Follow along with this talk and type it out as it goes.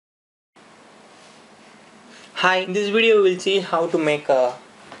Hi, in this video we'll see how to make a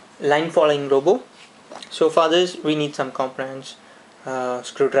line following robot. So for this we need some components,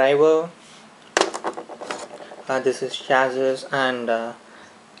 screwdriver, this is chassis and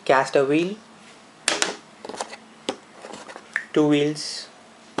caster wheel, two wheels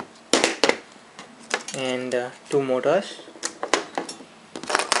and two motors,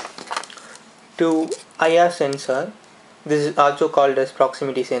 two IR sensor, this is also called as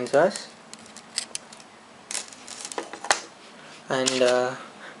proximity sensors, and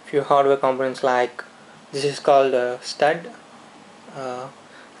few hardware components like this is called a stud uh,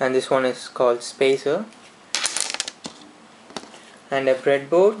 and this one is called spacer, and a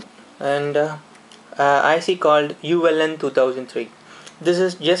breadboard and IC called ULN 2003. This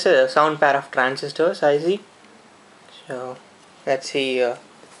is just a sound pair of transistors IC. So let's see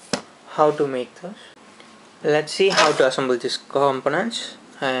how to make this. Let's see how to assemble these components,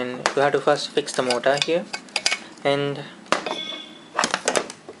 and you have to first fix the motor here, and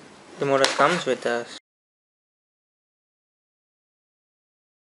the motor comes with a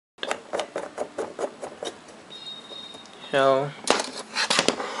so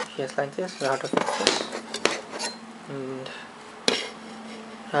just like this. You have to fix this and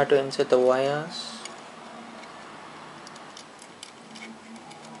how to insert the wires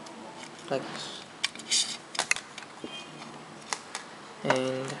like this,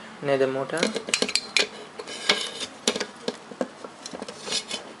 and near the motor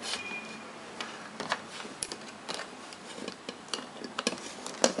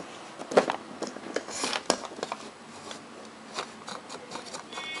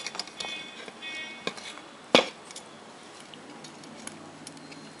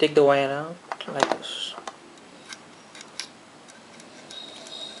take the wire out like this.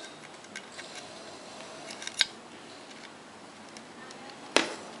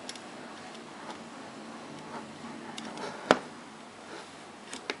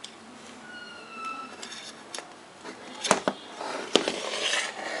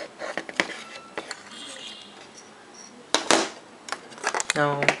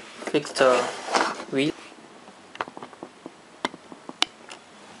 Now fix the wheel.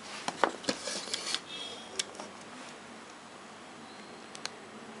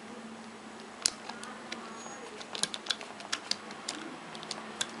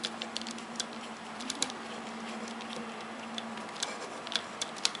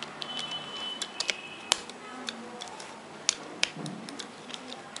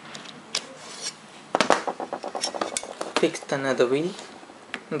 Fixed another wheel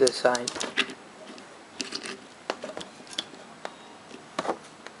on this side.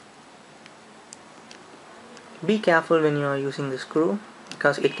 Be careful when you are using the screw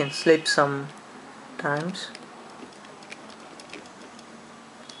because it can slip sometimes.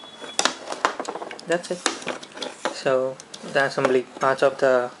 That's it. So the assembly parts of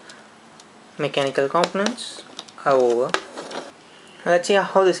the mechanical components are over. Let's see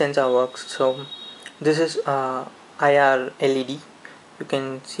how the sensor works. So this is IR LED. You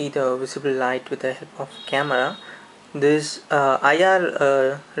can see the visible light with the help of camera. This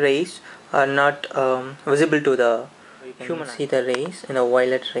IR rays are not visible to the human. See the rays and the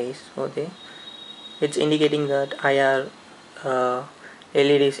violet rays over there. It's indicating that IR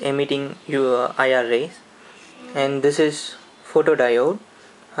LED is emitting your IR rays, and this is photodiode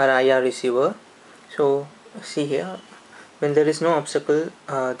or IR receiver. So see here, when there is no obstacle,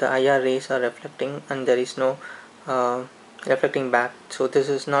 the IR rays are reflecting and there is no reflecting back, so this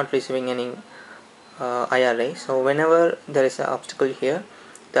is not receiving any IR rays. So whenever there is an obstacle here,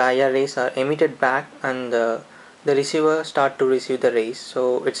 the IR rays are emitted back and the receiver start to receive the rays,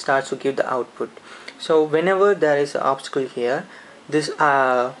 so it starts to give the output. So whenever there is an obstacle here, this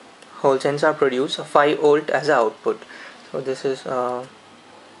whole sensor produce a 5 volt as a output. So this is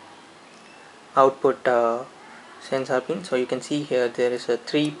output sensor pin. So you can see here there is a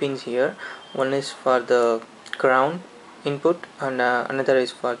 3 pins here. One is for the ground input and another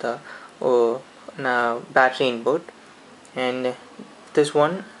is for the battery input, and this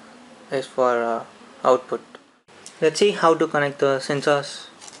one is for output. Let's see how to connect the sensors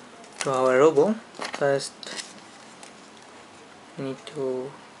to our robot. First we need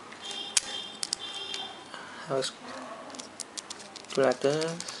to have a screw like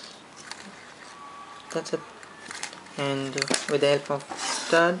this. That's it. And with the help of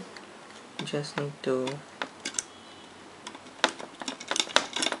stud, you just need to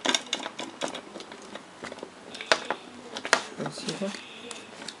see here.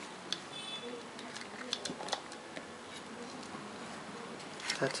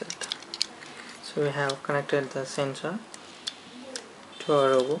 That's it. So we have connected the sensor to our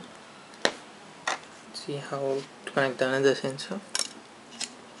robot. see how to connect another sensor.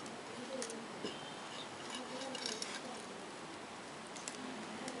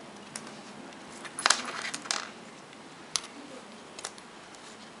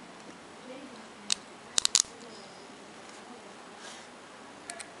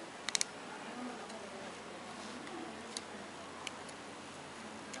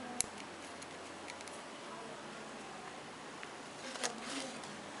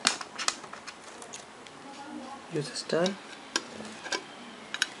 Use a star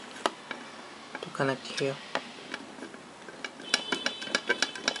to connect here.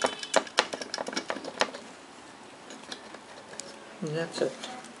 That's it.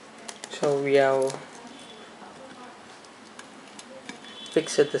 So we have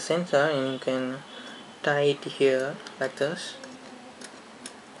fixed the sensor, and you can tie it here like this.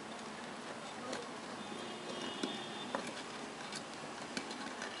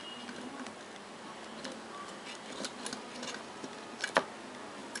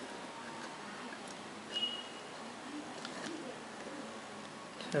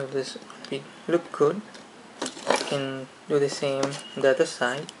 So this will look good. You can do the same on the other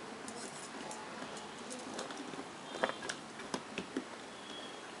side.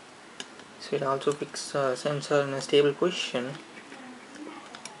 So it also fix sensor in a stable position.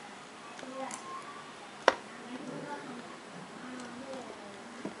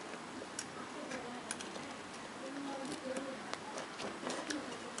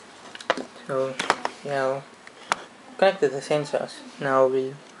 So we have connected the sensors. Now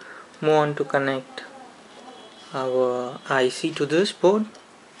we'll move on to connect our IC to this board.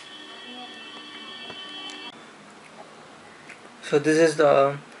 So this is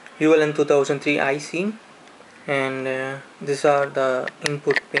the ULN 2003 IC, and these are the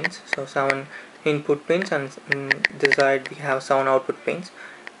input pins. So 7 input pins, and this side we have 7 output pins.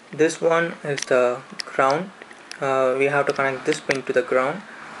 This one is the ground. We have to connect this pin to the ground,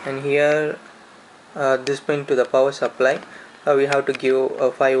 and here this pin to the power supply. We have to give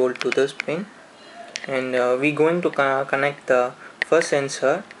a 5 volt to this pin, and we're going to connect the first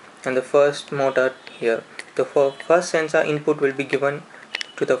sensor and the first motor here. The first sensor input will be given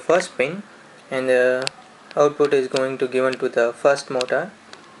to the first pin, and the output is going to given to the first motor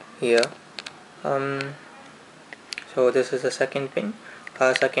here. So this is the second pin.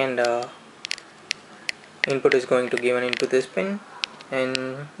 Second input is going to given into this pin,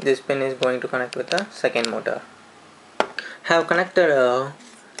 and this pin is going to connect with the second motor. Have connected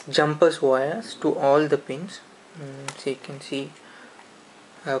jumpers wires to all the pins. So you can see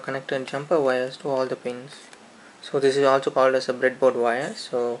I have connected jumper wires to all the pins. So this is also called as a breadboard wire.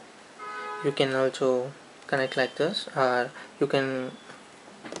 So you can also connect like this, or you can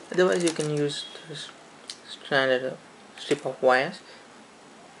otherwise you can use this standard strip of wires.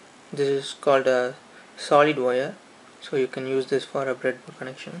 This is called a solid wire, so you can use this for a breadboard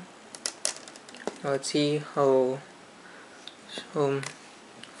connection. Now let's see how. So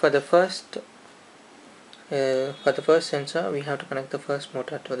for the first sensor, we have to connect the first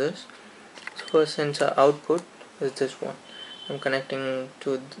motor to this. So first sensor output is this one. I'm connecting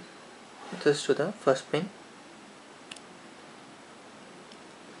to this to the first pin.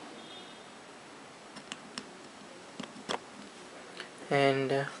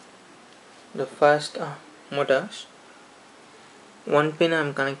 And the first motors, one pin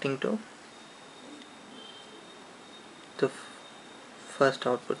I'm connecting to the first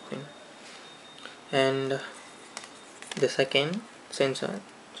output pin, and the second sensor,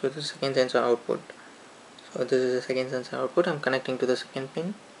 so the second sensor output, so this is the second sensor output, I'm connecting to the second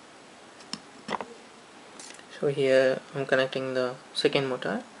pin. So here I'm connecting the second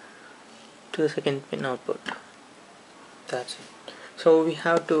motor to the second pin output. That's it. So we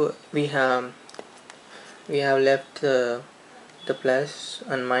have left the plus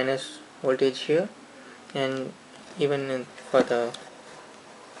and minus voltage here, and even for the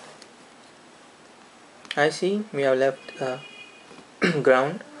IC we have left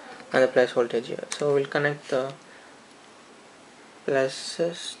ground and the plus voltage here. So we'll connect the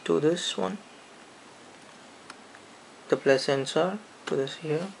pluses to this one, the plus sensor to this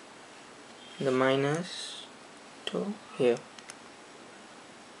here, the minus to here,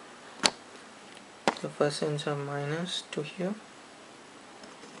 the first sensor minus to here,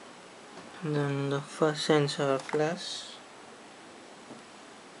 and then the first sensor plus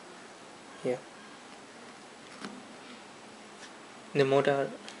here. The motor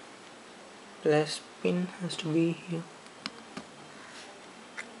plus pin has to be here.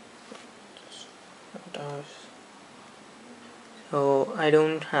 So I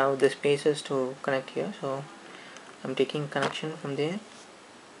don't have the spaces to connect here, so I'm taking connection from there.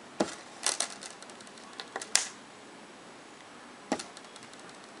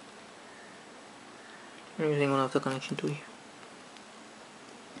 I'm using one of the connection to here.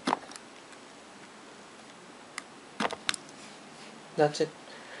 That's it.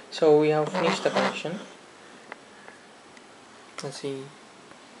 So we have finished the connection. Let's see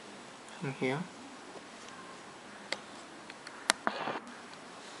from here.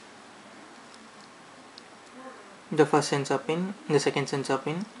 The first sensor pin, the second sensor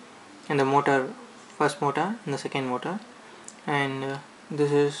pin, and the motor, first motor and the second motor, and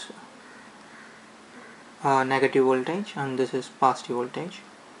this is negative voltage and this is positive voltage.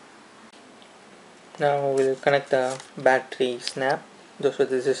 Now we'll connect the battery snap. So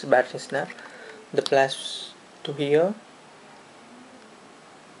this is battery snap. The plus to here,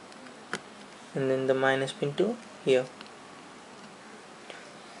 and then the minus pin to here,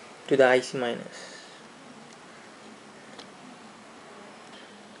 to the IC minus.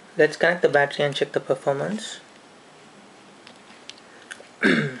 Let's connect the battery and check the performance.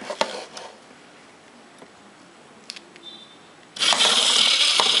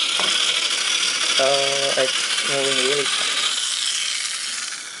 It's moving really fast.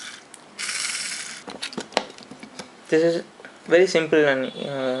 This is very simple and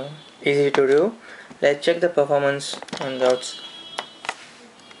easy to do. Let's check the performance on the